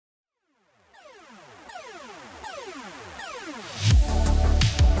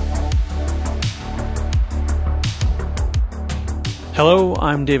Hello,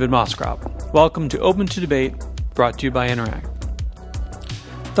 I'm David Moscrop. Welcome to Open to Debate, brought to you by Interact.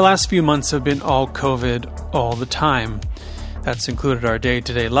 The last few months have been all COVID all the time. That's included our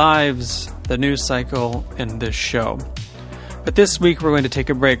day-to-day lives, the news cycle, and this show. But this week we're going to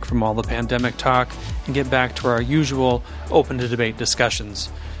take a break from all the pandemic talk and get back to our usual Open to Debate discussions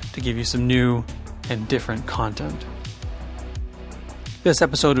to give you some new and different content. This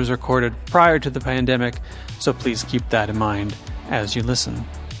episode was recorded prior to the pandemic, so please keep that in mind as you listen.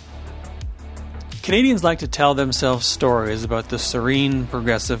 Canadians like to tell themselves stories about the serene,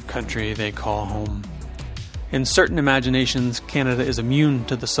 progressive country they call home. In certain imaginations, Canada is immune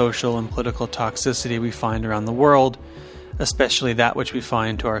to the social and political toxicity we find around the world, especially that which we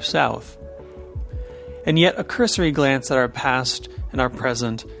find to our south. And yet, a cursory glance at our past and our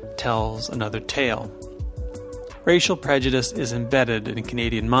present tells another tale. Racial prejudice is embedded in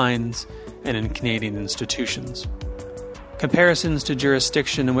Canadian minds and in Canadian institutions. Comparisons to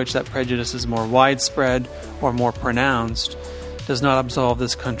jurisdiction in which that prejudice is more widespread or more pronounced does not absolve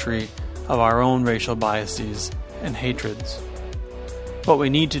this country of our own racial biases and hatreds. What we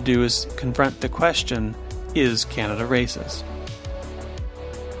need to do is confront the question, is Canada racist?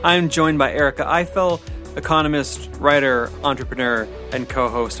 I'm joined by Erica Ifill, economist, writer, entrepreneur, and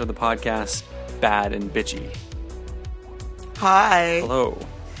co-host of the podcast Bad and Bitchy. Hi. Hello.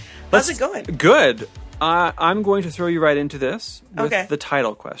 How's it going? Good. I'm going to throw you right into this with Okay. the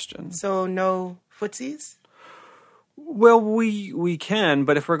title question. So no footsies? Well, we can,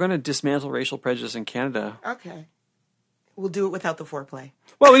 but if we're going to dismantle racial prejudice in Canada... Okay. We'll do it without the foreplay.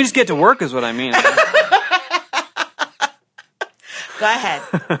 Well, we just get to work is what I mean. Go ahead.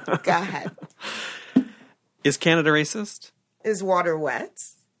 Go ahead. Is Canada racist? Is water wet?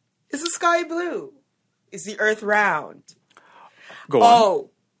 Is the sky blue? Is the earth round? Go on. Oh.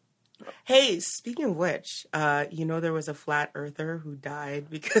 Hey, speaking of which, there was a flat earther who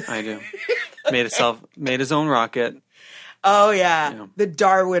died because... I do. Made his own rocket. Oh, yeah. The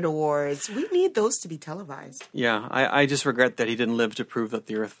Darwin Awards. We need those to be televised. Yeah, I just regret that he didn't live to prove that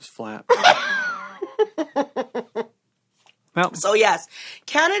the earth was flat. Well, So, yes,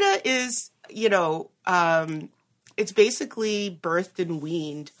 Canada is, it's basically birthed and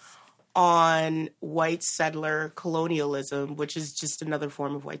weaned on white settler colonialism, which is just another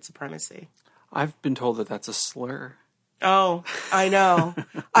form of white supremacy. I've been told that that's a slur. Oh, I know.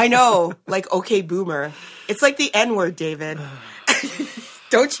 I know. Like, okay, boomer. It's like the N-word, David.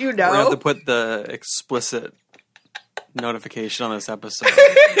 Don't you know? We have to put the explicit notification on this episode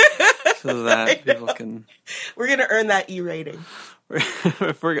so that people can... We're going to earn that E rating.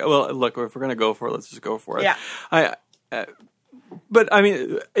 If we're going to go for it, let's just go for it. Yeah. But I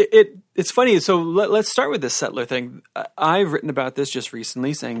mean, it's funny. So let's start with this settler thing. I've written about this just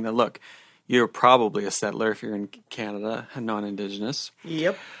recently, saying that, look, you're probably a settler if you're in Canada and non-Indigenous.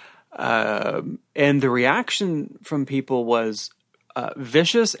 Yep. And the reaction from people was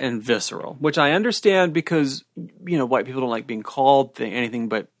vicious and visceral, which I understand because, white people don't like being called anything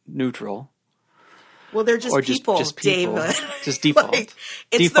but neutral. Well, they're just people, David. Just default. Like,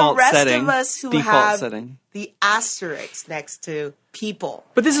 it's default the rest setting, of us who default have setting. The asterisk next to people.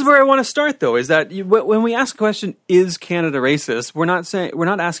 But this is where I want to start, though, is that when we ask a question, is Canada racist? We're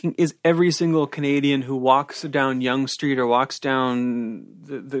not asking, is every single Canadian who walks down Yonge Street or walks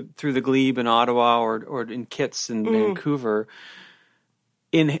down through the Glebe in Ottawa or in Kitts in Vancouver,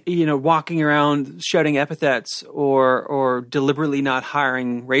 walking around shouting epithets or deliberately not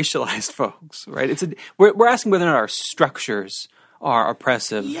hiring racialized folks, right? We're asking whether or not our structures are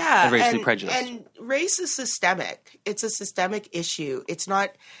oppressive and racially prejudiced. And race is systemic. It's a systemic issue. It's not,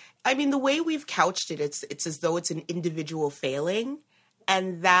 the way we've couched it, it's as though it's an individual failing,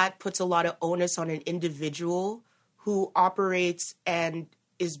 and that puts a lot of onus on an individual who operates and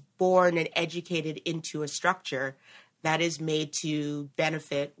is born and educated into a structure that is made to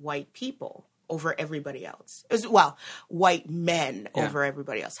benefit white people over everybody else. White men over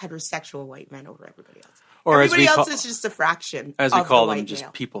everybody else. Heterosexual white men over everybody else. Or everybody else is just a fraction as we call the them, just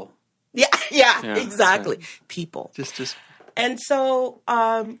male. people. Yeah, exactly. Right. People. Just. And so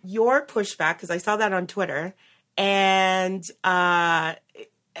your pushback, because I saw that on Twitter, and, I've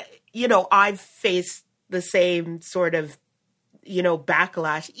faced the same sort of,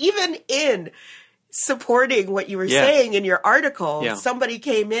 backlash, even in supporting what you were saying in your article. Yeah. Somebody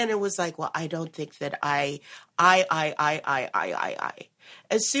came in and was like, well, I don't think that I.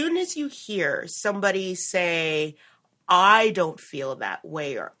 As soon as you hear somebody say, I don't feel that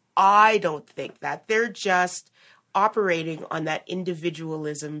way, or I don't think that, they're just operating on that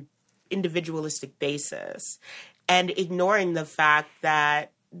individualistic basis and ignoring the fact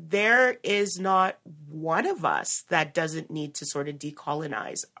that there is not one of us that doesn't need to sort of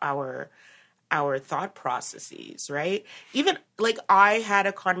decolonize our thought processes, right? Even like I had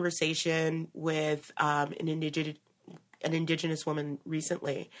a conversation with an indigenous woman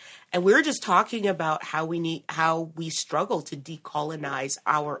recently, and we were just talking about how we struggle to decolonize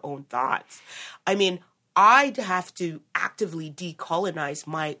our own thoughts. I mean, I'd have to actively decolonize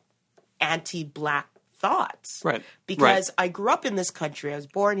my anti-Black thoughts, right? Because I grew up in this country. I was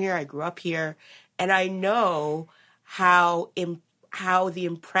born here. I grew up here, and I know how the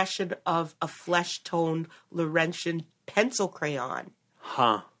impression of a flesh-toned Laurentian pencil crayon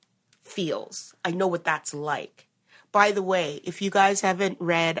feels. I know what that's like. By the way, if you guys haven't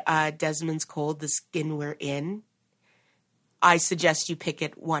read Desmond Cole's The Skin We're In, I suggest you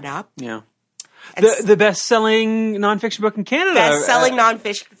pick one up. Yeah. The best-selling nonfiction book in Canada. Best-selling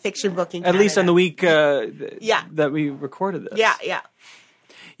nonfiction book in Canada. At least on the week that we recorded this. Yeah, yeah.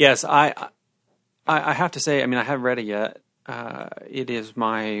 Yes, I have to say, I mean, I haven't read it yet. It is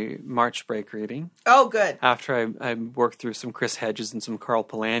my March break reading. Oh, good. After I worked through some Chris Hedges and some Carl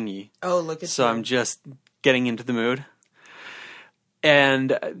Polanyi. Oh, look at that. So I'm just getting into the mood.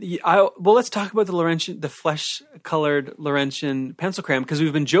 And let's talk about the flesh-colored Laurentian pencil crayon, because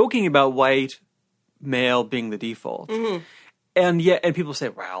we've been joking about white male being the default. Mm-hmm. And people say,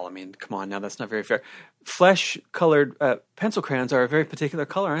 well, I mean, come on now, that's not very fair. Flesh-colored pencil crayons are a very particular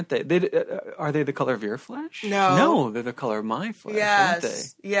color, aren't they? Are they the color of your flesh? No, they're the color of my flesh, aren't they?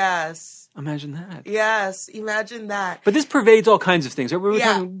 Yes. Imagine that. Yes, imagine that. But this pervades all kinds of things. We're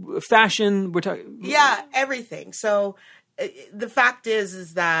talking fashion, we're talking... Yeah, everything. So the fact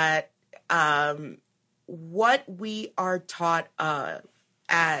is that what we are taught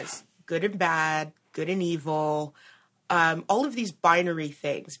as good and bad, good and evil, all of these binary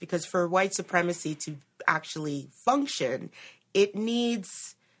things, because for white supremacy to actually function, it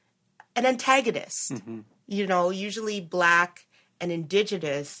needs an antagonist. Mm-hmm. You know, usually Black and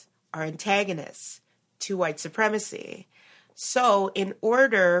Indigenous are antagonists to white supremacy. So in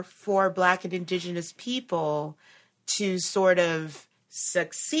order for Black and Indigenous people to sort of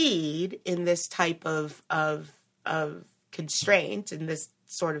succeed in this type of constraint, in this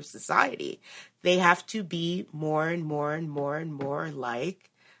sort of society, they have to be more and more and more and more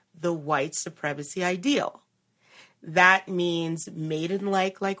like the white supremacy ideal. That means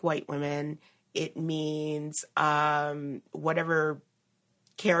maiden-like white women. It means whatever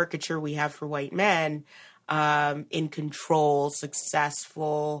caricature we have for white men, in control,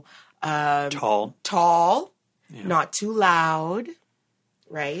 successful, tall, yeah. Not too loud,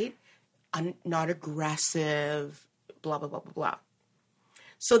 right? Not aggressive, blah, blah, blah, blah, blah.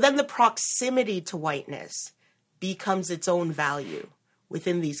 So then the proximity to whiteness becomes its own value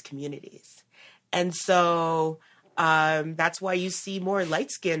within these communities. And so that's why you see more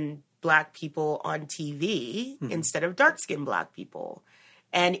light-skinned Black people on TV mm-hmm. instead of dark-skinned Black people,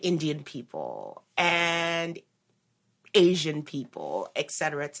 and Indian people, and Asian people, et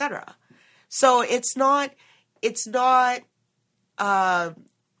cetera, et cetera. So it's not, I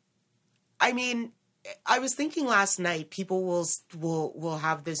mean, I was thinking last night, people will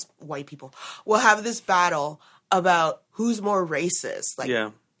have this, white people will have this battle about who's more racist. Like,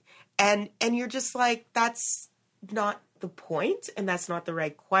 yeah. And you're just like, that's not the point, and that's not the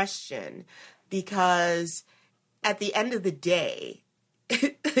right question, because at the end of the day,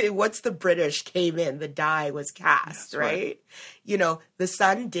 once the British came in, the die was cast, right? You know, the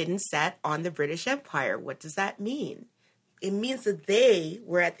sun didn't set on the British Empire. What does that mean? It means that they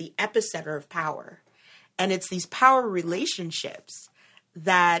were at the epicenter of power. And it's these power relationships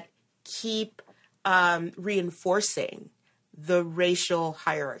that keep reinforcing the racial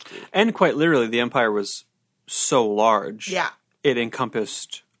hierarchy. And quite literally, the empire was so large. Yeah. It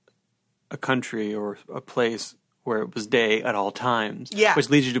encompassed a country or a place where it was day at all times. Yeah. Which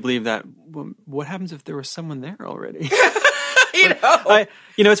leads you to believe that, well, what happens if there was someone there already?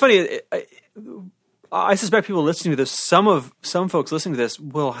 It's funny. I suspect people listening to this, some folks listening to this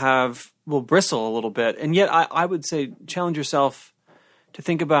will bristle a little bit. And yet I would say challenge yourself to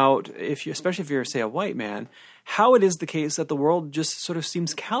think about, especially if you're, say, a white man, how it is the case that the world just sort of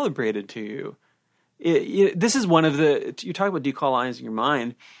seems calibrated to you. This is one of you talk about decolonizing your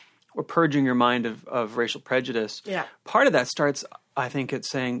mind or purging your mind of racial prejudice. Yeah. Part of that starts, I think, at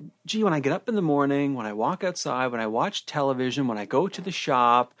saying, gee, when I get up in the morning, when I walk outside, when I watch television, when I go to the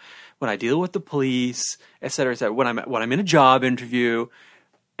shop, when I deal with the police, et cetera, when I'm in a job interview,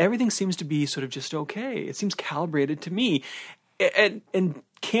 everything seems to be sort of just okay. It seems calibrated to me. And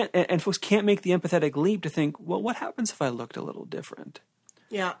folks can't make the empathetic leap to think, well, what happens if I looked a little different?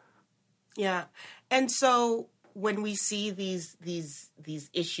 Yeah. Yeah. And so when we see these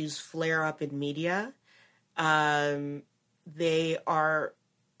issues flare up in media, they are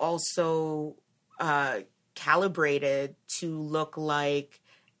also calibrated to look like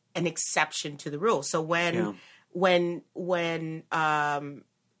an exception to the rule. So when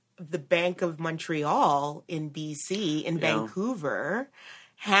the Bank of Montreal in BC, in Vancouver,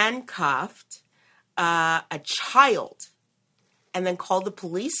 handcuffed a child and then called the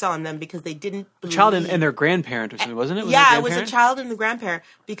police on them because they didn't believe... A child and their grandparent or something, wasn't it? It was a child and the grandparent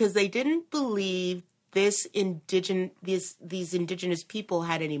because they didn't believe these indigenous people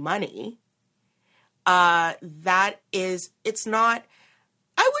had any money. It's not...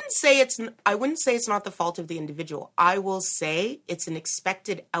 I wouldn't say it's not the fault of the individual. I will say it's an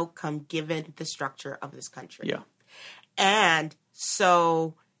expected outcome given the structure of this country. Yeah. And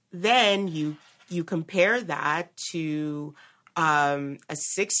so then you compare that to a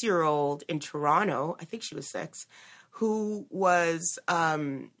 6-year-old in Toronto, I think she was 6, who was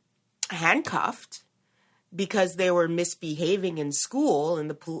handcuffed because they were misbehaving in school, and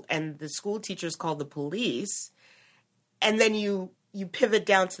the school teachers called the police. And then you pivot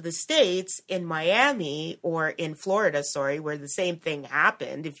down to the States in Miami or in Florida, where the same thing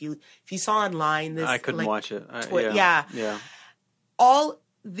happened. If you saw online this, I couldn't watch it. Yeah. All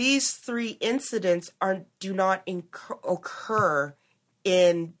these 3 incidents do not occur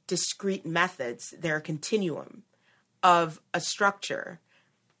in discrete methods. They're a continuum of a structure,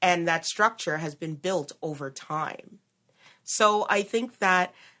 and that structure has been built over time. So I think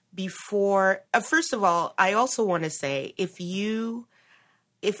that before, first of all, I also want to say, if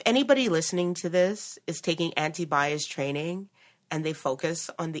anybody listening to this is taking anti-bias training and they focus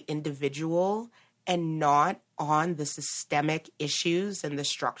on the individual and not on the systemic issues and the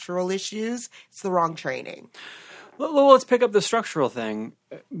structural issues, it's the wrong training. Well, let's pick up the structural thing,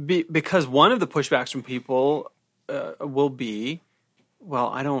 because one of the pushbacks from people will be, well,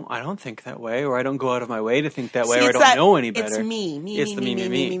 I don't think that way, or I don't go out of my way to think that way, or I don't know any better. It's me. It's the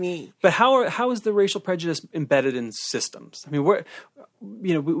me. But how is the racial prejudice embedded in systems? I mean,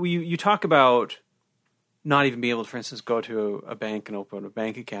 you talk about not even being able to, for instance, go to a bank and open a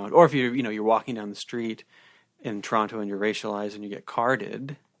bank account, or if you're walking down the street in Toronto and you're racialized and you get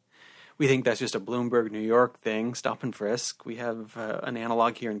carded. We think that's just a Bloomberg, New York thing, stop and frisk. We have an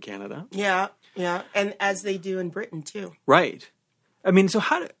analog here in Canada. Yeah, and as they do in Britain too. Right. I mean, so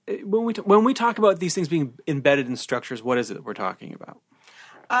when we talk about these things being embedded in structures, what is it that we're talking about?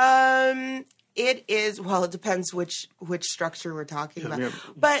 It depends which structure we're talking about. Yeah.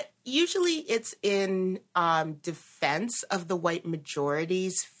 But usually it's in defense of the white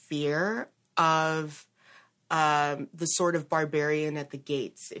majority's fear of the sort of barbarian at the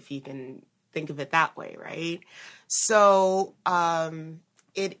gates, if you can think of it that way, right? So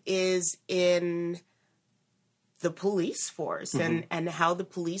it is in the police force and how the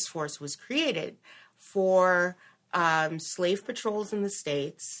police force was created for slave patrols in the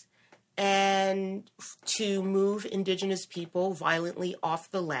States and to move Indigenous people violently off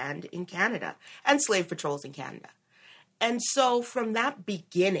the land in Canada, and slave patrols in Canada. And so from that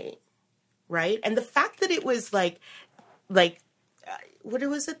beginning, right, and the fact that it was like what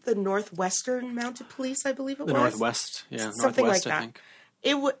was it, the Northwestern Mounted Police, I believe it was? The Northwest, yeah. Something Northwest, like that. I think.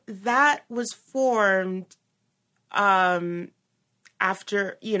 That was formed after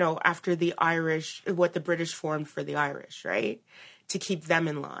the Irish, what the British formed for the Irish, right? To keep them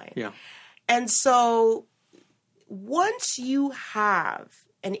in line. Yeah. And so once you have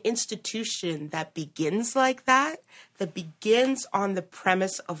an institution that begins like that begins on the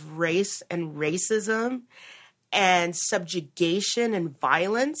premise of race and racism and subjugation and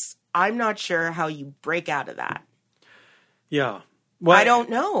violence, I'm not sure how you break out of that. Yeah. Well, I don't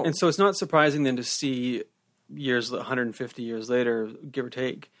know. And so it's not surprising then to see 150 years later, give or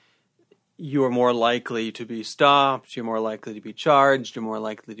take, you're more likely to be stopped, you're more likely to be charged, you're more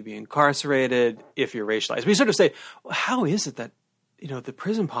likely to be incarcerated if you're racialized. We sort of say, well, how is it that, the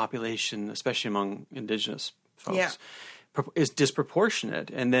prison population, especially among Indigenous folks, is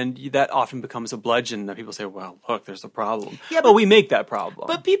disproportionate? And then that often becomes a bludgeon that people say, well, look, there's a problem. Yeah, but we make that problem.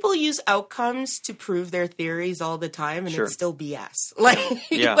 But people use outcomes to prove their theories all the time, and it's still BS. Well,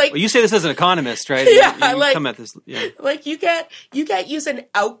 you say this as an economist, right? Yeah, you come at this. Yeah. Like you can't use an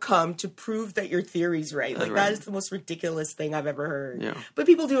outcome to prove that your theory's right. That's right. That is the most ridiculous thing I've ever heard. Yeah. But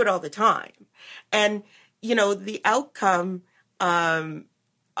people do it all the time. And, the outcome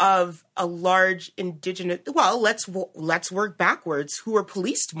of a large Indigenous, let's work backwards. Who are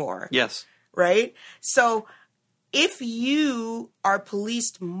policed more? Yes. Right? So if you are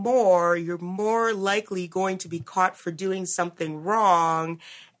policed more, you're more likely going to be caught for doing something wrong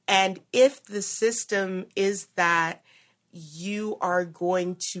And if the system is that you are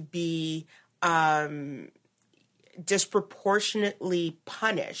going to be disproportionately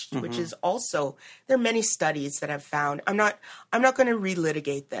punished, which is also, there are many studies that I've found. I'm not going to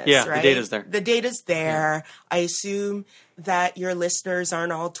relitigate this. Yeah, right? the data's there. The data's there. Yeah. I assume that your listeners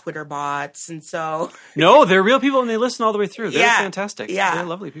aren't all Twitter bots, and so no, they're real people and they listen all the way through. They're fantastic. Yeah, they're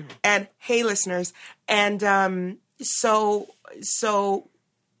lovely people. And hey, listeners, and so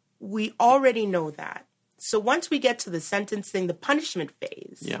we already know that. So once we get to the sentencing, the punishment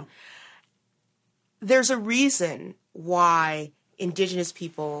phase, there's a reason why Indigenous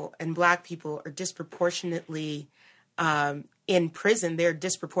people and Black people are disproportionately in prison. They're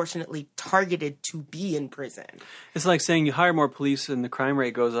disproportionately targeted to be in prison. It's like saying you hire more police and the crime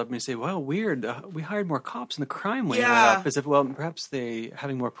rate goes up, and you say, well, weird, we hired more cops and the crime rate went up. As if, well, perhaps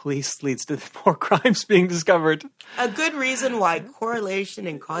having more police leads to more crimes being discovered. A good reason why correlation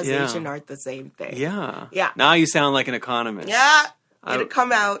and causation aren't the same thing. Yeah. Yeah. Now you sound like an economist. Yeah. It'll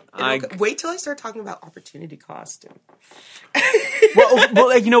come out. Wait till I start talking about opportunity cost.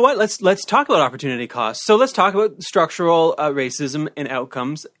 well, you know what? Let's talk about opportunity costs. So let's talk about structural racism and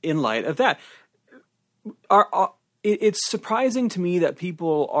outcomes in light of that. It's surprising to me that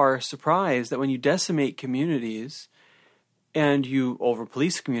people are surprised that when you decimate communities and you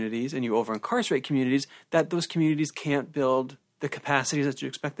over-police communities and you over-incarcerate communities, that those communities can't build the capacities that you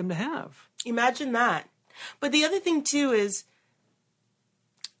expect them to have. Imagine that. But the other thing, too, is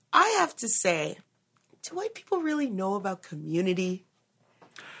I have to say, do white people really know about Community?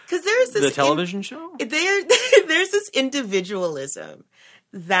 Because there's this... The television show? There's this individualism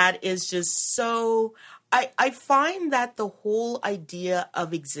that is just so... I find that the whole idea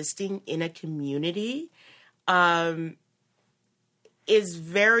of existing in a community is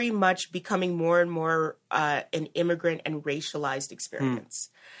very much becoming more and more an immigrant and racialized experience.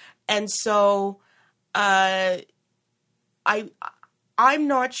 And so I'm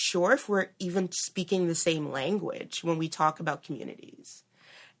not sure if we're even speaking the same language when we talk about communities.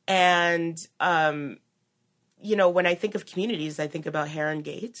 And, when I think of communities, I think about Heron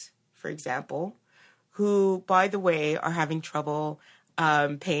Gate, for example, who, by the way, are having trouble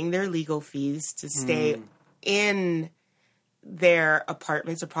paying their legal fees to stay in their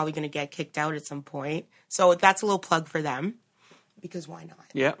apartments. Are probably going to get kicked out at some point. So that's a little plug for them, because why not?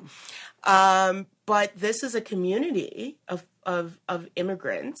 Yeah. But this is a community of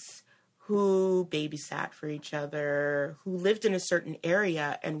immigrants who babysat for each other, who lived in a certain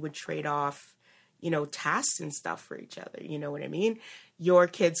area and would trade off, tasks and stuff for each other. You know what I mean? Your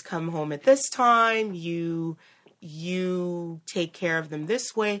kids come home at this time, you take care of them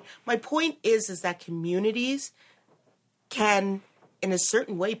this way. My point is that communities can, in a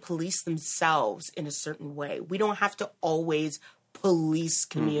certain way, police themselves in a certain way. We don't have to always police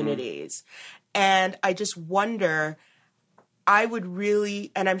communities. And I just wonder, I would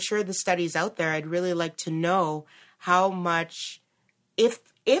really, and I'm sure the study's out there, I'd really like to know how much, if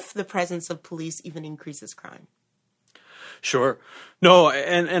the presence of police even increases crime. Sure. No,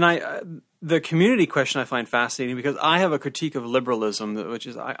 and the community question I find fascinating because I have a critique of liberalism, which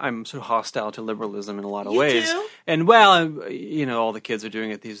is I'm sort of hostile to liberalism in a lot of ways. You do? And all the kids are doing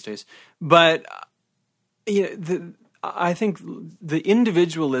it these days. But I think the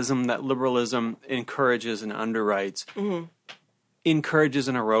individualism that liberalism encourages and underwrites encourages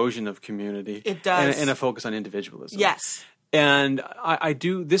an erosion of community. It does. And a focus on individualism. Yes. And I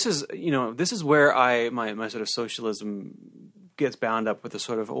do, this is where my sort of socialism gets bound up with the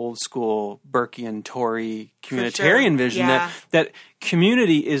sort of old school Burkean Tory communitarian vision that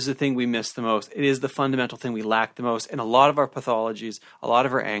community is the thing we miss the most. It is the fundamental thing we lack the most. And a lot of our pathologies, a lot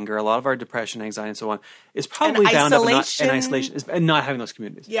of our anger, a lot of our depression, anxiety, and so on is probably bound up in isolation and not having those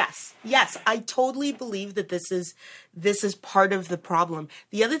communities. Yes. I totally believe that this is part of the problem.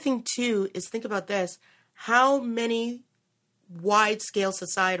 The other thing too is, think about this. How many wide-scale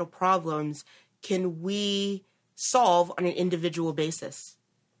societal problems can we solve on an individual basis?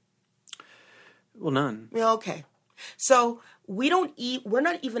 Well, none. Okay. So we're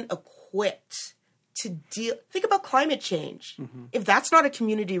not even equipped to deal. Think about climate change. If that's not a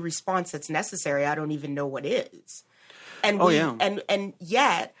community response that's necessary, I don't even know what is. And and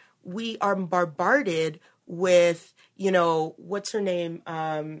yet we are bombarded with, what's her name?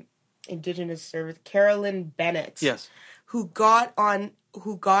 Indigenous service, Carolyn Bennett. Yes. Who got on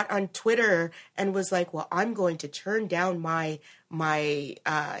Twitter and was like, well, I'm going to turn down my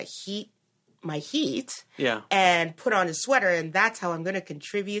heat and put on a sweater, and that's how I'm going to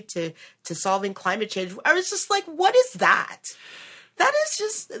contribute to solving climate change. I was just like, what is that? That is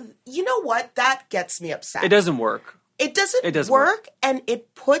just, you know what? That gets me upset. It doesn't work. It doesn't work, and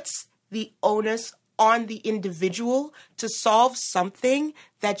it puts the onus on the individual to solve something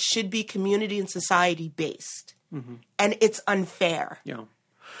that should be community and society based. Mm-hmm. And it's unfair. Yeah.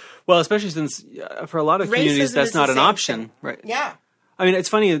 Well, especially since for a lot of communities, that's not an option. Thing. Right. Yeah. I mean, it's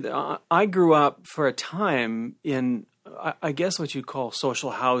funny. I grew up for a time in, I guess, what you call social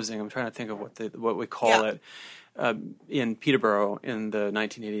housing. I'm trying to think of what we call it in Peterborough in the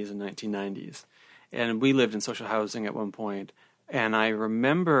 1980s and 1990s. And we lived in social housing at one point. And I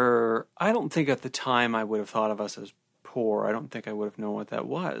remember, I don't think at the time I would have thought of us as poor. I don't think I would have known what that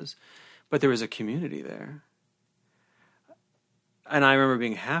was. But there was a community there. And I remember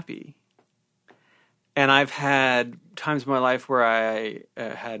being happy. And I've had times in my life where I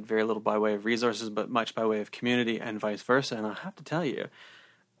had very little by way of resources, but much by way of community and vice versa. And I have to tell you,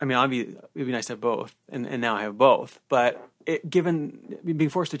 I mean, it'd be nice to have both. And now I have both. But given being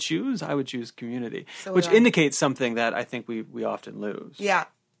forced to choose, I would choose community, which indicates something that I think we often lose. Yeah,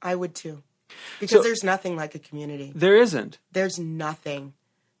 I would too. Because there's nothing like a community. There isn't. There's nothing.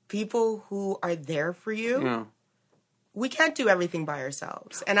 People who are there for you. Yeah. We can't do everything by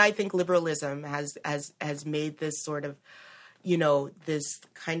ourselves. And I think liberalism has made this sort of, this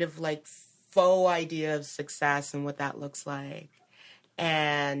kind of like faux idea of success and what that looks like.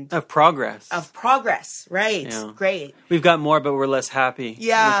 And of progress, right? Yeah. Great. We've got more, but we're less happy.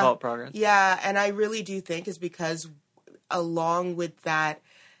 Yeah, we call it progress. Yeah, and I really do think is because along with that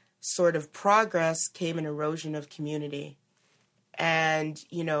sort of progress came an erosion of community, and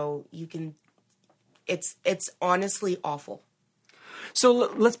you can. It's honestly awful. So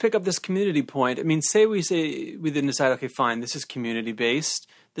let's pick up this community point. I mean, we then decide, okay, fine, this is community based.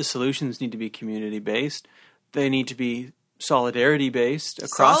 The solutions need to be community based. They need to be solidarity based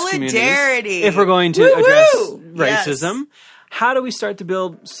across communities. If we're going to address racism, yes. How do we start to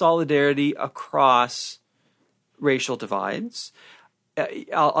build solidarity across racial divides?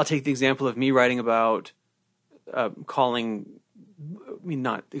 I'll take the example of me writing about calling, I mean,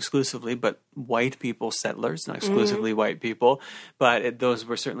 not exclusively, but white people settlers, not exclusively white people, but those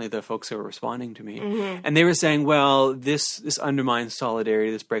were certainly the folks who were responding to me. Mm-hmm. And they were saying, well, this undermines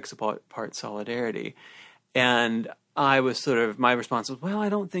solidarity, this breaks apart solidarity. And I was my response was, well, I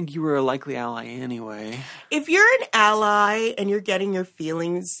don't think you were a likely ally anyway. If you're an ally and you're getting your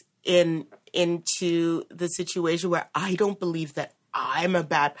feelings into the situation where I don't believe that I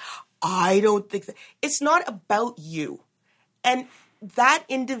don't think that, it's not about you. And that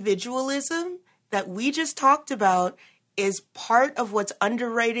individualism that we just talked about is part of what's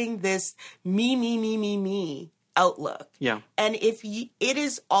underwriting this me outlook. Yeah. And if it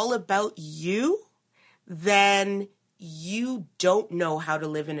is all about you, then you don't know how to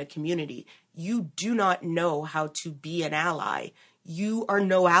live in a community. You do not know how to be an ally. You are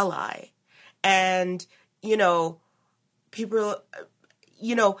no ally. And, people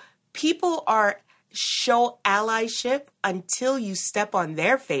show allyship until you step on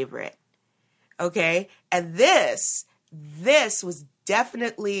their favorite. Okay? And this was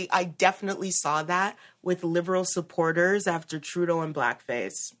I definitely saw that with liberal supporters after Trudeau and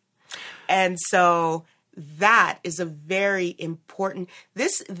blackface. And so that is a very important,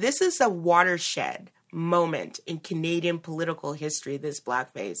 this is a watershed moment in Canadian political history, this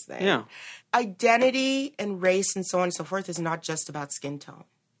blackface thing. Yeah. Identity and race and so on and so forth is not just about skin tone.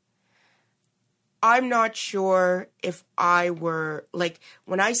 I'm not sure if I were,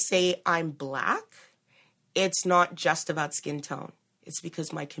 when I say I'm black, it's not just about skin tone. It's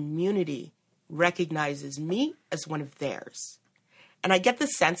because my community recognizes me as one of theirs. And I get the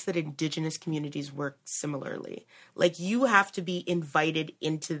sense that Indigenous communities work similarly. You have to be invited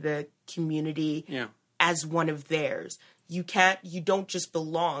into the community as one of theirs. You don't just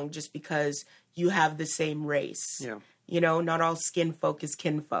belong just because you have the same race. Yeah. Not all skin folk is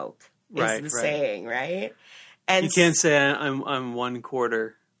kinfolk. Is the saying, right? And you can't say I'm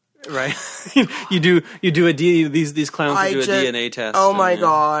 1/4, right? you do these clowns do a DNA test. Oh my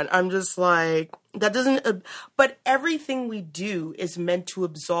God. I'm just like, that doesn't, but everything we do is meant to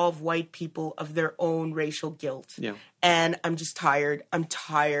absolve white people of their own racial guilt. Yeah. And I'm just tired.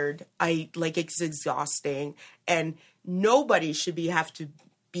 It's exhausting. And nobody should have to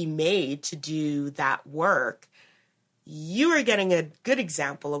be made to do that work. You are getting a good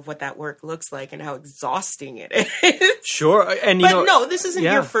example of what that work looks like and how exhausting it is. Sure. And no, this isn't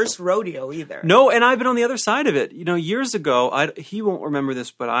your first rodeo either. No, and I've been on the other side of it. Years ago, he won't remember this,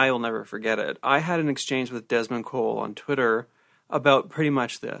 but I will never forget it. I had an exchange with Desmond Cole on Twitter about pretty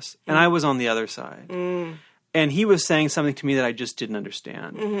much this. And I was on the other side. Mm. And he was saying something to me that I just didn't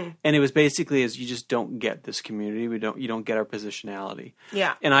understand. Mm-hmm. And it was basically you just don't get this community. You don't get our positionality.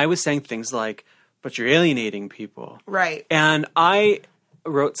 Yeah. And I was saying things like, but you're alienating people. Right. And I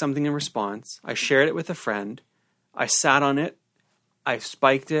wrote something in response. I shared it with a friend. I sat on it. I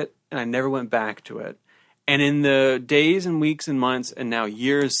spiked it, and I never went back to it. And in the days and weeks and months and now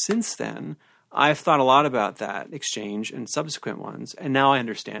years since then, I've thought a lot about that exchange and subsequent ones, and now I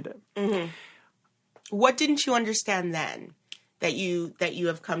understand it. Mm-hmm. What didn't you understand then that you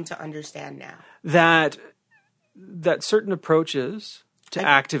have come to understand now? That certain approaches to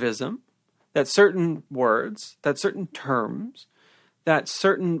activism, that certain words, that certain terms, that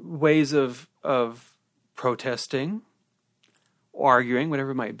certain ways of protesting, arguing,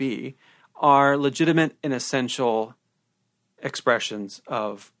 whatever it might be, are legitimate and essential expressions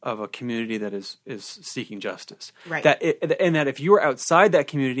of a community that is seeking justice. Right. And that if you are outside that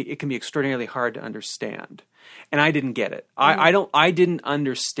community, it can be extraordinarily hard to understand. And I didn't get it. Mm-hmm. I didn't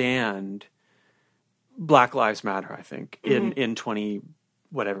understand Black Lives Matter, I think, in 20,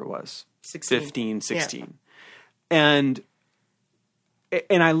 whatever it was, 15, 16. Yeah.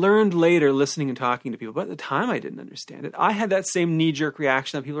 And I learned later, listening and talking to people, but at the time I didn't understand it. I had that same knee-jerk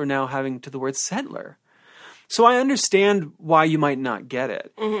reaction that people are now having to the word settler. So I understand why you might not get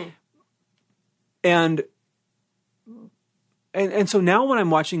it. Mm-hmm. And so now when I'm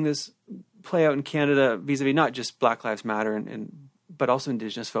watching this play out in Canada, vis-a-vis not just Black Lives Matter, but also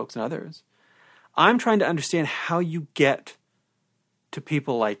Indigenous folks and others, I'm trying to understand how you get to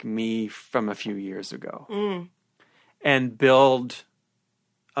people like me from a few years ago and build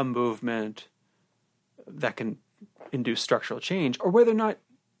a movement that can induce structural change, or whether or not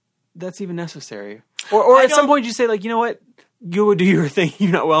that's even necessary. Or at some point you say, like, you know what, you would do your thing,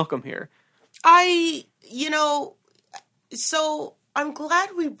 you're not welcome here. So I'm glad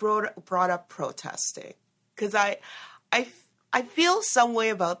we brought up protesting, because I feel some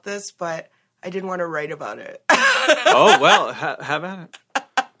way about this, but I didn't want to write about it. Oh, well, have at it.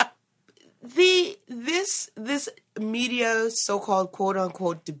 This media so-called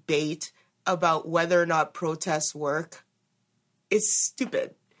quote-unquote debate about whether or not protests work is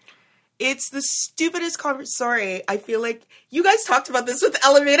stupid. It's the stupidest conversation. Sorry, I feel like you guys talked about this with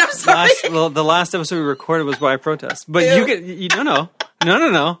Elevate. I'm sorry. The last episode we recorded was why protest. But no.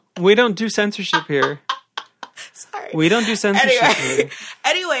 We don't do censorship here. Sorry. We don't do censorship here.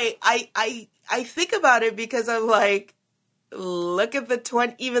 Anyway, I think about it because I'm like, look at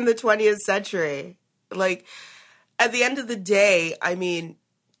even the 20th century. Like, at the end of the day, I mean,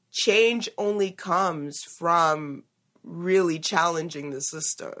 change only comes from really challenging the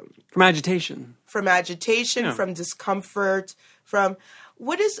system. From agitation. Yeah. From discomfort, from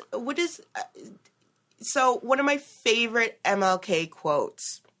so one of my favorite MLK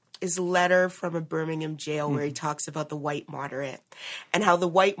quotes is a letter from a Birmingham jail where he talks about the white moderate and how the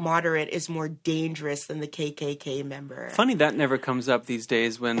white moderate is more dangerous than the KKK member. Funny that never comes up these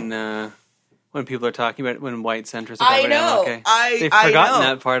days when people are talking about it, when white centrists are talking about MLK. They've forgotten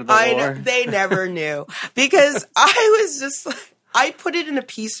that part of the war. They never knew. Because I was just like, I put it in a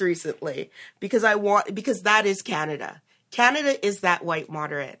piece recently because that is Canada. Canada is that white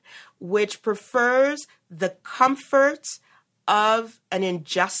moderate, which prefers the comfort of an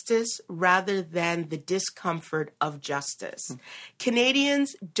injustice rather than the discomfort of justice.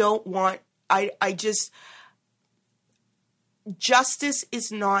 Canadians don't want, justice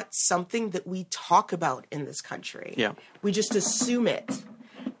is not something that we talk about in this country. Yeah. We just assume it.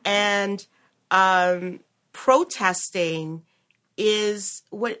 And protesting is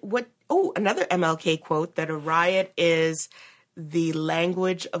another MLK quote, that a riot is the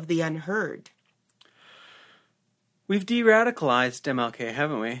language of the unheard. We've de-radicalized MLK,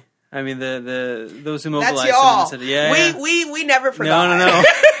 haven't we? I mean, those who mobilized. That's y'all. Said, yeah. We never forgot.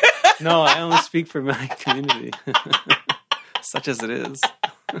 No. No, I only speak for my community. Such as it is.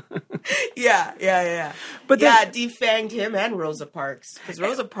 Yeah. But defanged him and Rosa Parks, because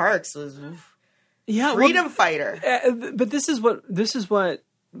Rosa Parks was freedom fighter. But this is what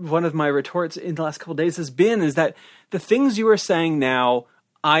one of my retorts in the last couple of days has been, is that the things you are saying now,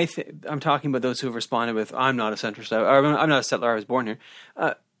 I'm talking about those who have responded with, I'm not a centrist, I'm not a settler, I was born here.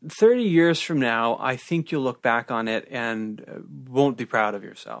 30 years from now, I think you'll look back on it and won't be proud of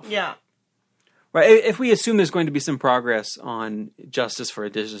yourself. Yeah. Right. If we assume there's going to be some progress on justice for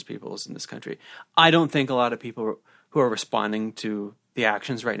Indigenous peoples in this country, I don't think a lot of people who are responding to the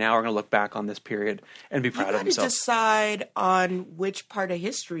actions right now are going to look back on this period and be proud of themselves. You got to decide on which part of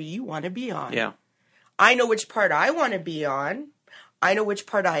history you want to be on. Yeah. I know which part I want to be on. I know which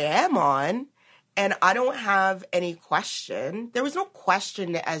part I am on. And I don't have any question. There was no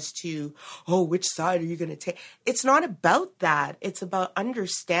question as to, which side are you going to take? It's not about that. It's about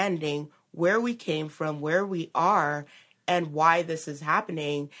understanding where we came from, where we are, and why this is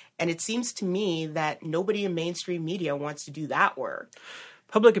happening. And it seems to me that nobody in mainstream media wants to do that work.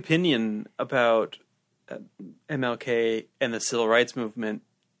 Public opinion about MLK and the civil rights movement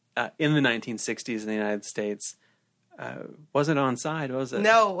in the 1960s in the United States wasn't on side, was it?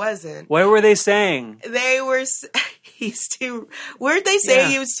 No, it wasn't. What were they saying? They were, weren't they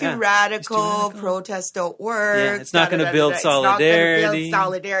saying he was too radical, too protests don't work. Yeah, it's not going to build solidarity. It's not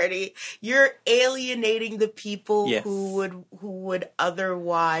going to build solidarity. You're alienating the people Yes. who would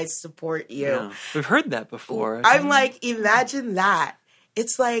otherwise support you. Yeah. We've heard that before. I'm like, imagine that.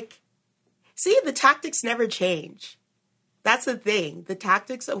 It's like, see, the tactics never change. That's the thing. The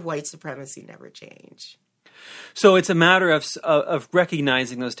tactics of white supremacy never change. So it's a matter of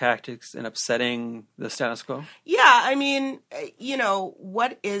recognizing those tactics and upsetting the status quo? Yeah, I mean,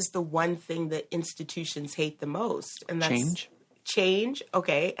 what is the one thing that institutions hate the most? And that's Change? Change,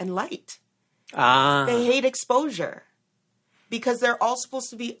 okay, and light. Ah. They hate exposure because they're all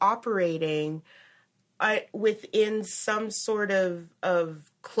supposed to be operating within some sort of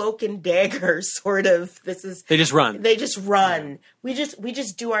cloak and dagger sort of. They just run. Yeah. We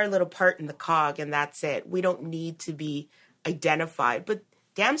just do our little part in the cog and that's it. We don't need to be identified, but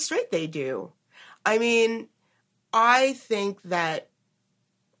damn straight they do. I mean, I think that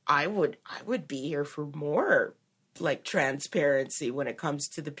I would be here for more like transparency when it comes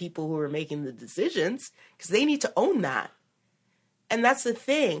to the people who are making the decisions, because they need to own that. And that's the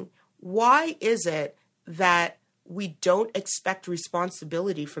thing. Why is it that we don't expect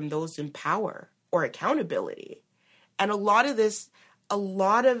responsibility from those in power or accountability? And a lot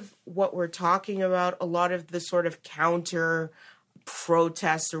of what we're talking about, a lot of the sort of counter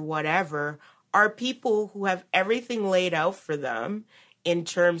protests or whatever, are people who have everything laid out for them in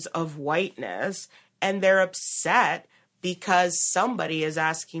terms of whiteness, and they're upset because somebody is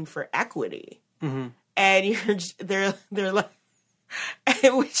asking for equity. Mm-hmm. And they're like,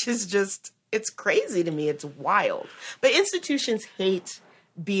 which is just, it's crazy to me. It's wild. But institutions hate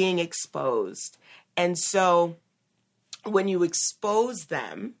being exposed. And so when you expose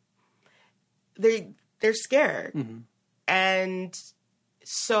them, they're scared. Mm-hmm. And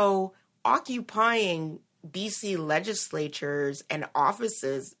so occupying BC legislatures and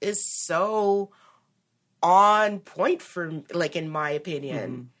offices is so on point for, like, in my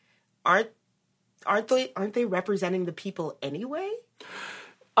opinion. Mm-hmm. Aren't they representing the people anyway?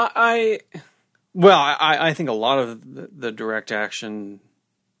 I think a lot of the direct action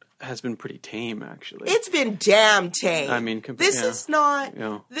has been pretty tame, actually. It's been damn tame. I mean, this is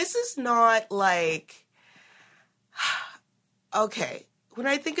not like, okay, when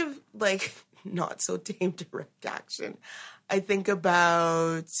I think of like not so tame direct action, I think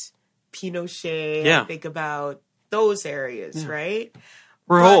about Pinochet, I think about those areas, right?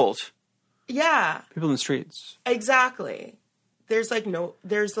 Revolt. Yeah. People in the streets. Exactly.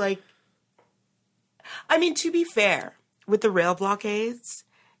 I mean, to be fair, with the rail blockades,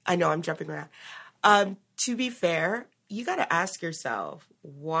 I know I'm jumping around. To be fair, you got to ask yourself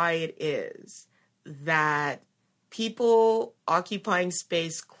why it is that people occupying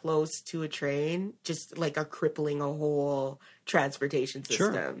space close to a train just like are crippling a whole transportation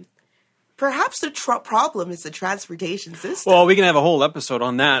system. Sure. Perhaps the problem is the transportation system. Well, we can have a whole episode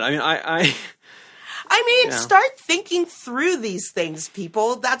on that. I mean, start thinking through these things,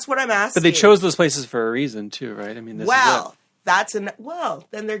 people. That's what I'm asking. But they chose those places for a reason, too, right? I mean, then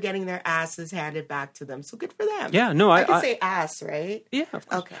they're getting their asses handed back to them. So good for them. Yeah, no, I can say ass, right? Yeah, of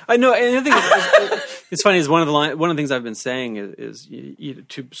course. Okay. I know, and the thing it's funny is one of the things I've been saying is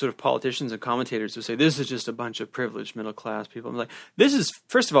to sort of politicians and commentators who say this is just a bunch of privileged middle class people. I'm like, this is,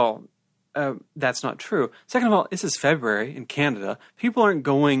 first of all, that's not true. Second of all, this is February in Canada. People aren't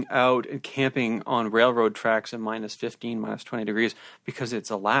going out and camping on railroad tracks in minus 15, minus 20 degrees because it's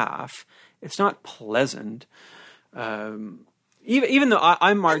a laugh. It's not pleasant. Even though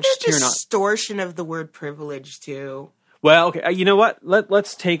I marched here, not distortion of the word privilege too. Well, okay. You know what?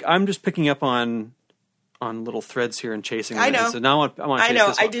 Let's take. I'm just picking up on little threads here and chasing. I know. So now I want to chase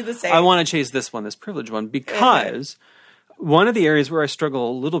this one. I do the same. I want to chase this one, this privilege one, because one of the areas where I struggle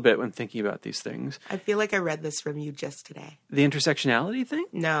a little bit when thinking about these things. I feel like I read this from you just today. The intersectionality thing?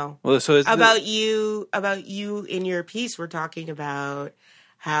 No. Well, so it's about you in your piece. We're talking about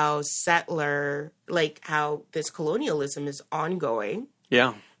how how this colonialism is ongoing.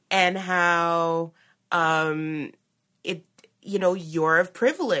 Yeah. And how you're of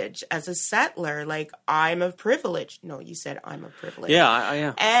privilege as a settler. Like, I'm of privilege. No, you said I'm of privilege.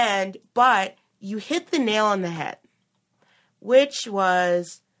 Yeah, yeah. But you hit the nail on the head, which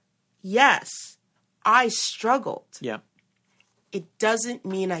was, yes, I struggled. Yeah. it doesn't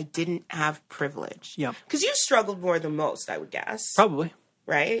mean I didn't have privilege. Yeah. Because you struggled more than most, I would guess. Probably.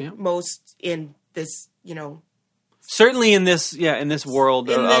 Right? Yeah. Most in this, Certainly in this world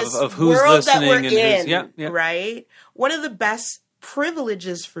of who's world listening that we're and in, who's, right? One of the best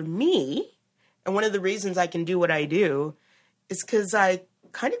privileges for me, and one of the reasons I can do what I do, is because I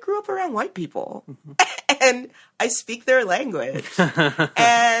kind of grew up around white people. Mm-hmm. And I speak their language.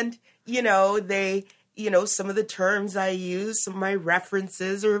 And, they, some of the terms I use, some of my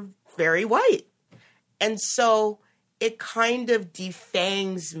references are very white. And so it kind of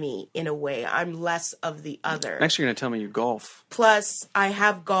defangs me in a way. I'm less of the other. Next, you're going to tell me you golf. Plus, I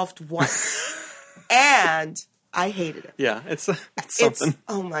have golfed once. And I hated it. Yeah, it's something.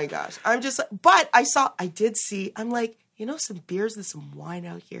 Oh my gosh. I'm like, some beers and some wine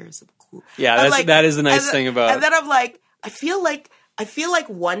out here, some cool. Yeah, that is the nice thing about it. And then I'm like, I feel like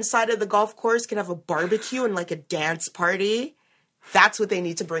one side of the golf course can have a barbecue and like a dance party. That's what they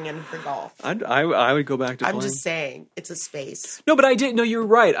need to bring in for golf. I would go back to playing. I'm just saying, it's a space. No, but I did. No, you're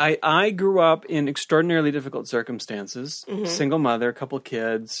right. I grew up in extraordinarily difficult circumstances. Mm-hmm. Single mother, a couple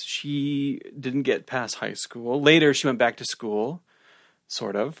kids. She didn't get past high school. Later, she went back to school,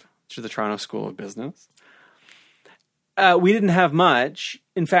 sort of, to the Toronto School of Business. We didn't have much.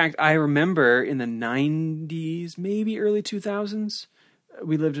 In fact, I remember in the 90s, maybe early 2000s,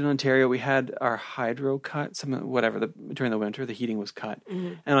 we lived in Ontario. We had our hydro cut, during the winter, the heating was cut.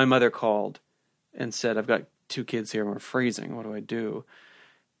 Mm-hmm. And my mother called and said, I've got 2 kids here and we're freezing. What do I do?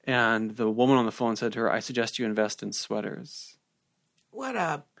 And the woman on the phone said to her, I suggest you invest in sweaters. What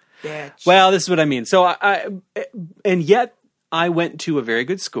a bitch. Well, this is what I mean. So and yet I went to a very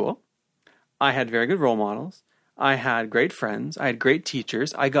good school. I had very good role models. I had great friends. I had great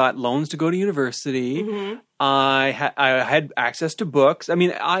teachers. I got loans to go to university. Mm-hmm. I had access to books. I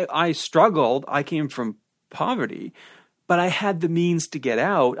mean, I struggled. I came from poverty, but I had the means to get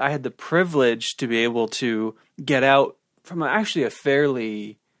out. I had the privilege to be able to get out from actually a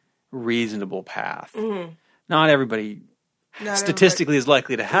fairly reasonable path. Mm-hmm. Not everybody statistically is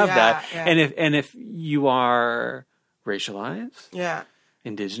likely to have that. Yeah. And if you are racialized,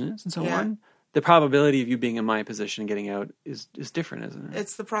 Indigenous, and so on, the probability of you being in my position and getting out is different, isn't it?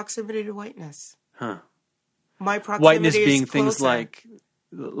 It's the proximity to whiteness. Huh. My proximity whiteness being is things like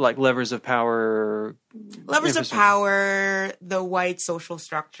levers of power. Levers of power, the white social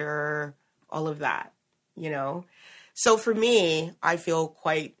structure, all of that, So for me, I feel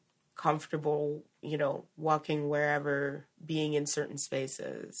quite comfortable, walking wherever, being in certain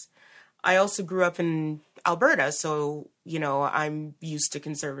spaces. I also grew up in Alberta, so, I'm used to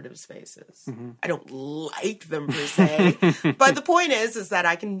conservative spaces. Mm-hmm. I don't like them per se, but the point is that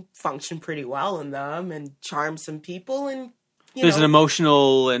I can function pretty well in them and charm some people and, There's an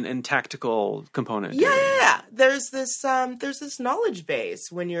emotional and tactical component. Yeah. There's this knowledge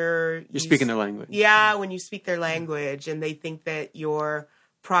base when you're speaking their language. Yeah, when you speak their language and they think that your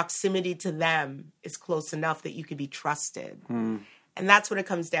proximity to them is close enough that you can be trusted. Mm. And that's what it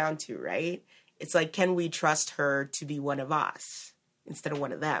comes down to, right? It's like, can we trust her to be one of us instead of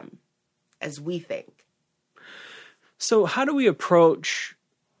one of them, as we think? So how do we approach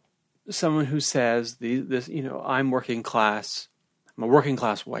someone who says, I'm working class, I'm a working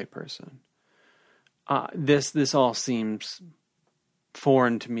class white person. This all seems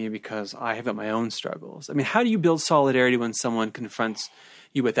foreign to me because I have my own struggles. I mean, how do you build solidarity when someone confronts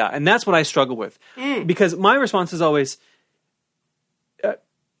you with that? And that's what I struggle with. Because my response is always,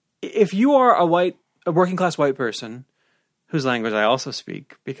 if you are a working class white person whose language I also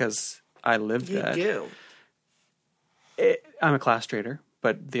speak because I lived that. You do. I'm a class traitor,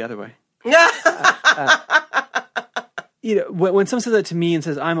 but the other way. When someone says that to me and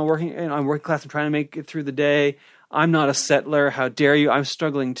says I'm working class, I'm trying to make it through the day, I'm not a settler, how dare you, I'm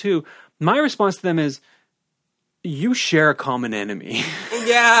struggling too. My response to them is, you share a common enemy.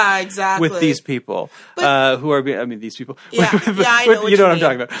 Yeah, exactly. With these people who are, these people. Yeah, I know what you know what I'm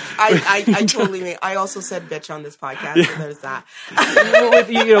talking about. I totally mean. I also said bitch on this podcast, so there's that.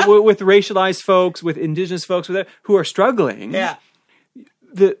 with racialized folks, with Indigenous folks, who are struggling. Yeah.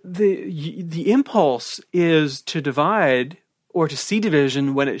 The impulse is to divide or to see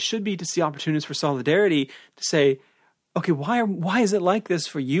division when it should be to see opportunities for solidarity, to say, okay, why is it like this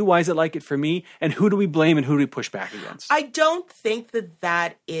for you? Why is it like it for me? And who do we blame and who do we push back against? I don't think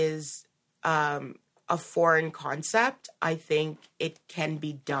that is a foreign concept. I think it can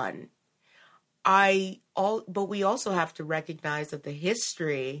be done. But we also have to recognize that the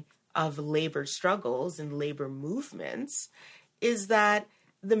history of labor struggles and labor movements is that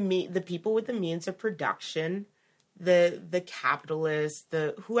the people with the means of production, the capitalists,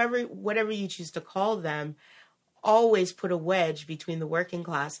 whatever you choose to call them, always put a wedge between the working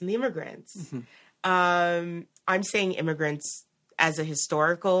class and the immigrants. I'm saying immigrants as a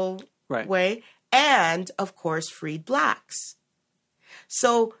historical way, and of course freed blacks.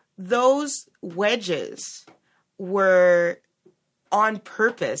 So those wedges were on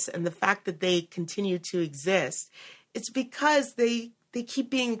purpose, and the fact that they continue to exist, it's because they keep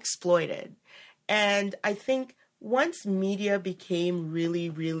being exploited. And I think once media became really,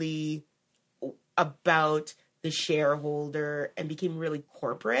 really about the shareholder and became really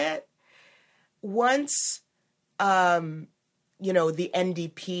corporate, once, the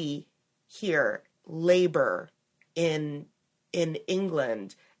NDP here, Labour in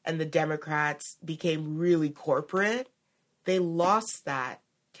England, and the Democrats became really corporate, they lost that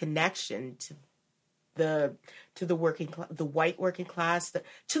connection to the working class, the white working class,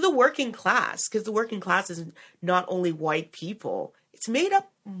 to the working class, because the working class is not only white people. It's made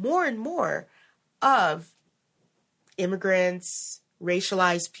up more and more of immigrants,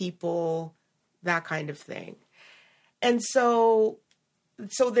 racialized people, that kind of thing. And so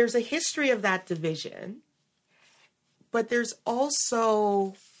there's a history of that division, but there's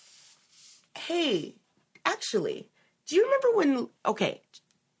also, hey, actually, do you remember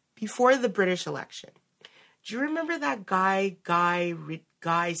before the British election, do you remember that guy,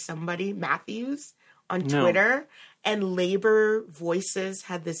 somebody, Matthews, on Twitter? And Labour Voices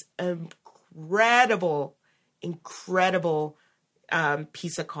had this incredible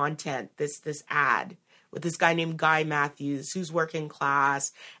piece of content, this ad with this guy named Guy Matthews, who's working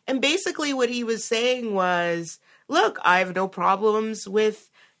class. And basically what he was saying was, look, I have no problems with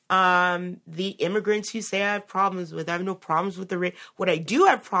the immigrants who say I have problems with. I have no problems with what I do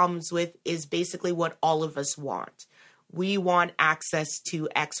have problems with is basically what all of us want. We want access to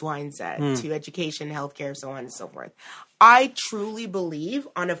X, Y, and Z, to education, healthcare, so on and so forth. I truly believe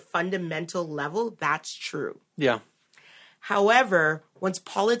on a fundamental level that's true. Yeah. However, once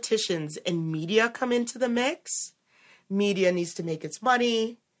politicians and media come into the mix, media needs to make its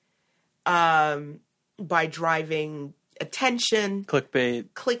money by driving attention.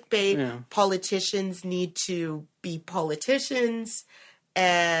 Clickbait. Yeah. Politicians need to be politicians.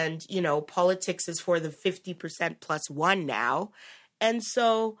 And, politics is for the 50% plus one now. And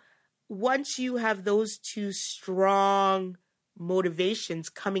so once you have those two strong motivations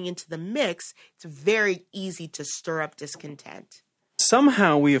coming into the mix, it's very easy to stir up discontent.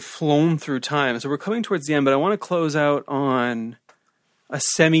 Somehow we have flown through time. So we're coming towards the end, but I want to close out on a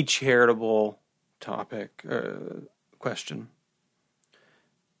semi-charitable topic, question.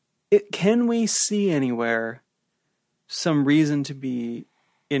 Can we see anywhere some reason to be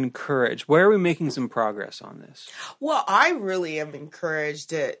encouraged? Where are we making some progress on this? Well, I really am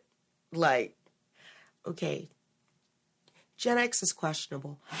encouraged at, Gen X is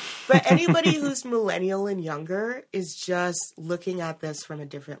questionable. But anybody who's millennial and younger is just looking at this from a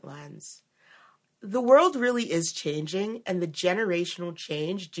different lens. The world really is changing, and the generational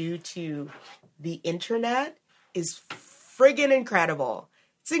change due to the internet is friggin' incredible.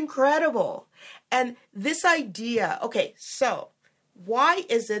 It's incredible. And this idea, so why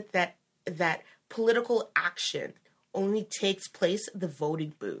is it that political action only takes place at the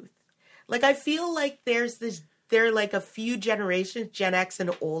voting booth? I feel like there are a few generations, Gen X and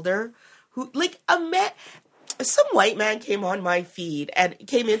older, who, some white man came on my feed and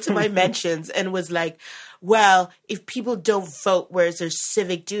came into my mentions and was like, well, if people don't vote, where's their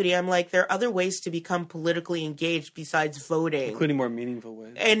civic duty? I'm like, there are other ways to become politically engaged besides voting. Including more meaningful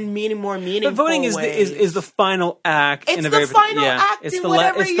ways. But voting is the final act. It's the final act in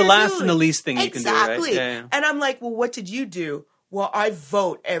whatever you're doing. It's the last and the least thing you can do, right? Exactly. Yeah. And I'm like, well, what did you do? Well, I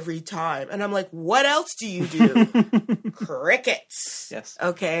vote every time. And I'm like, what else do you do? Crickets. Yes.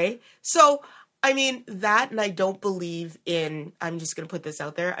 Okay. So, that, and I don't believe in, I'm just going to put this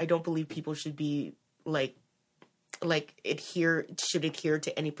out there, I don't believe people should be adhere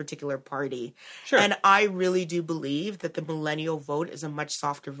to any particular party. Sure. And I really do believe that the millennial vote is a much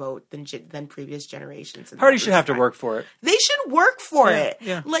softer vote than previous generations. Parties should have to work for it. They should work for it.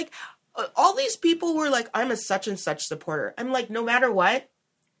 Yeah. All these people were like, I'm a such and such supporter. I'm like, no matter what,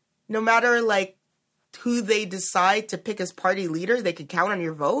 no matter who they decide to pick as party leader, they could count on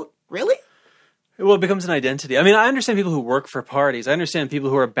your vote? Really? Well, it becomes an identity. I understand people who work for parties. I understand people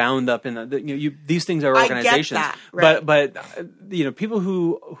who are bound up in these things are organizations. I get that, right. But people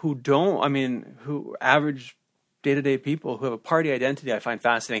who don't, who average day-to-day people who have a party identity, I find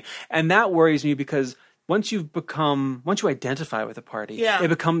fascinating. And that worries me because once you identify with a party, it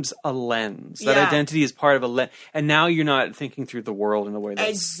becomes a lens. That identity is part of a lens. And now you're not thinking through the world in the way that's...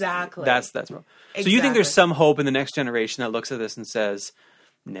 Exactly. That's wrong. So you think there's some hope in the next generation that looks at this and says,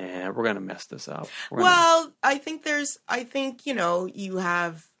 nah, we're going to mess this up. I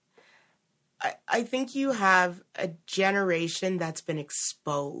think you have a generation that's been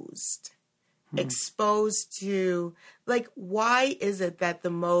exposed to, like, why is it that the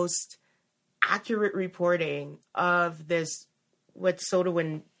most accurate reporting of this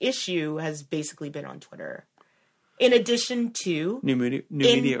Wet'suwet'en issue has basically been on Twitter? In addition to new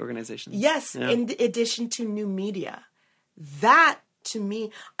media organizations. Yes, yeah. In addition to new media. That, to me,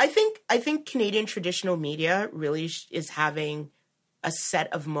 I think Canadian traditional media really is having a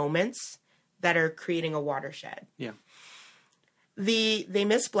set of moments that are creating a watershed. Yeah. They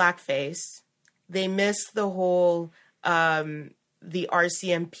miss blackface. They miss the whole the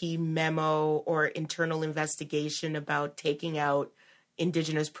RCMP memo or internal investigation about taking out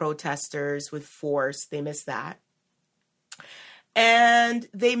Indigenous protesters with force. They miss that. And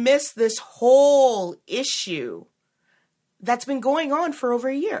they miss this whole issue that's been going on for over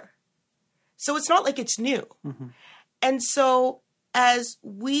a year. So it's not like it's new. Mm-hmm. And so as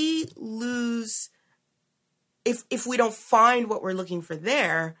we lose, if we don't find what we're looking for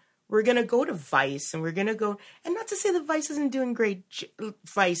there, we're going to go to Vice, and we're going to go, and not to say that Vice isn't doing great,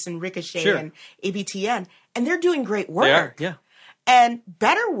 Vice and Ricochet sure. and ABTN, and they're doing great work. They are, yeah. And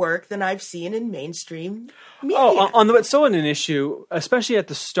better work than I've seen in mainstream media. Oh, on the Wet'suwet'en issue, especially at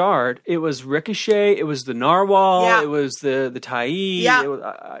the start, it was Ricochet, it was the Narwhal, yeah. it was the Tyee. Yeah. It was,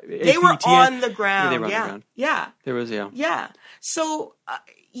 they were on the ground. Yeah, they were on yeah. the ground. Yeah. There was, yeah. Yeah. So,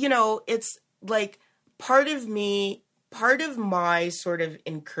 it's like part of my sort of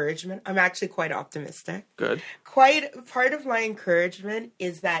encouragement, I'm actually quite optimistic. Good. Part of my encouragement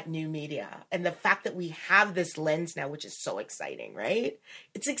is that new media and the fact that we have this lens now, which is so exciting, right?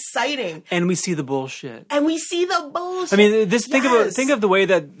 It's exciting. And we see the bullshit. I mean, think of the way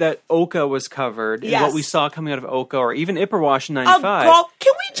that Oka was covered and what we saw coming out of Oka or even Ipperwash in 95.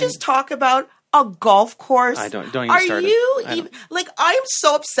 Can we just talk about a golf course? I don't even Are start you even, like, I'm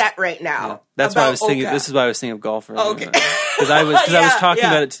so upset right now. Yeah. That's why I was thinking. Oka. This is why I was thinking of golf. Okay. Because I was talking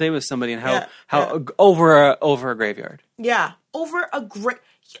about it today with somebody and how over a graveyard. Yeah, over a great.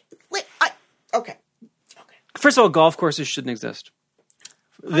 Okay. First of all, golf courses shouldn't exist.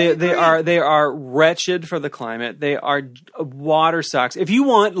 They are wretched for the climate. They are water sucks. If you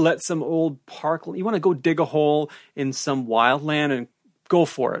want, let some old park. You want to go dig a hole in some wildland and go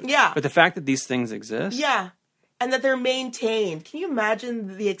for it. Yeah. But the fact that these things exist. Yeah. And that they're maintained. Can you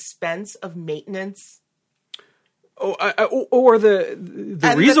imagine the expense of maintenance? Or the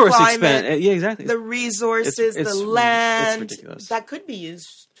resource expense. Yeah, exactly. The resources, the land. It's ridiculous. That could be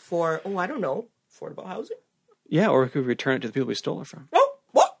used for, I don't know, affordable housing. Yeah, or we could return it to the people we stole it from. Oh,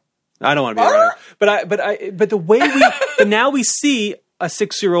 what? I don't want to be a writer. But the way but now we see a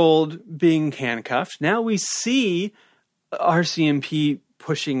 6-year-old being handcuffed. Now we see RCMP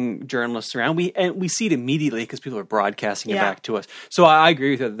pushing journalists around. We see it immediately because people are broadcasting it back to us. So I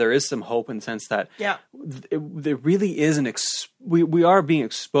agree with you that there is some hope in the sense that there really is we are being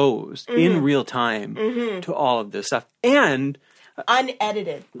exposed in real time to all of this stuff and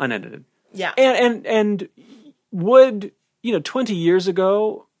unedited. Yeah. And would 20 years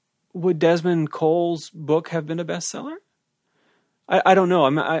ago would Desmond Cole's book have been a bestseller? I don't know.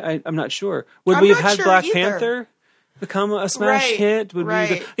 I'm not sure. Would we have had Black Panther become a smash hit? Would we?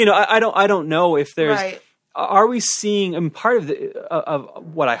 I don't know if there's. Right. Are we seeing? And part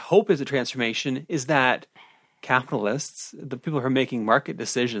of what I hope is a transformation is that capitalists, the people who are making market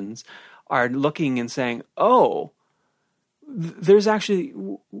decisions, are looking and saying, "Oh, there's actually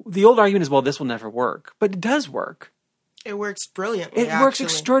the old argument is, well, this will never work, but it does work. It works brilliantly. It works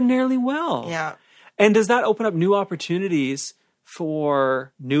extraordinarily well. Yeah. And does that open up new opportunities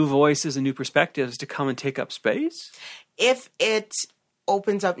for new voices and new perspectives to come and take up space? If it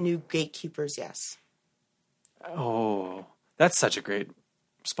opens up new gatekeepers, yes. Oh, that's such a great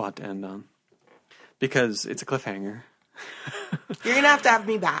spot to end on. Because it's a cliffhanger. You're going to have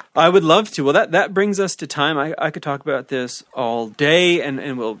me back. I would love to. Well, that brings us to time. I could talk about this all day,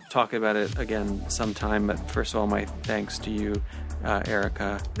 and we'll talk about it again sometime. But first of all, my thanks to you,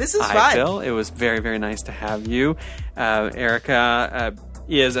 Erica. This is Ifill. fun. It was very, very nice to have you. Erica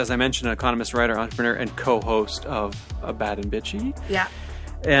is, as I mentioned, an economist, writer, entrepreneur, and co-host of Bad and Bitchy. Yeah.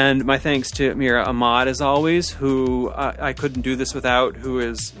 And my thanks to Mira Ahmad, as always, who I couldn't do this without, who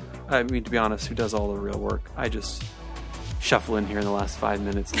is, to be honest, who does all the real work. I just shuffle in here in the last 5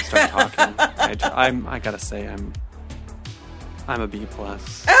 minutes and start talking. I gotta say, I'm a B+.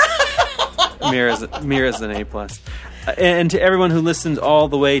 Mira's an A+. And to everyone who listens all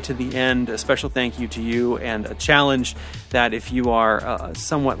the way to the end, a special thank you to you, and a challenge that if you are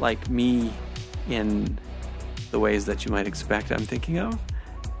somewhat like me in the ways that you might expect I'm thinking of,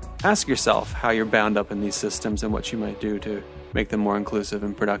 ask yourself how you're bound up in these systems and what you might do to make them more inclusive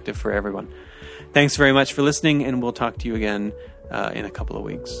and productive for everyone. Thanks very much for listening, and we'll talk to you again in a couple of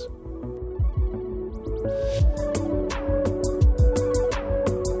weeks.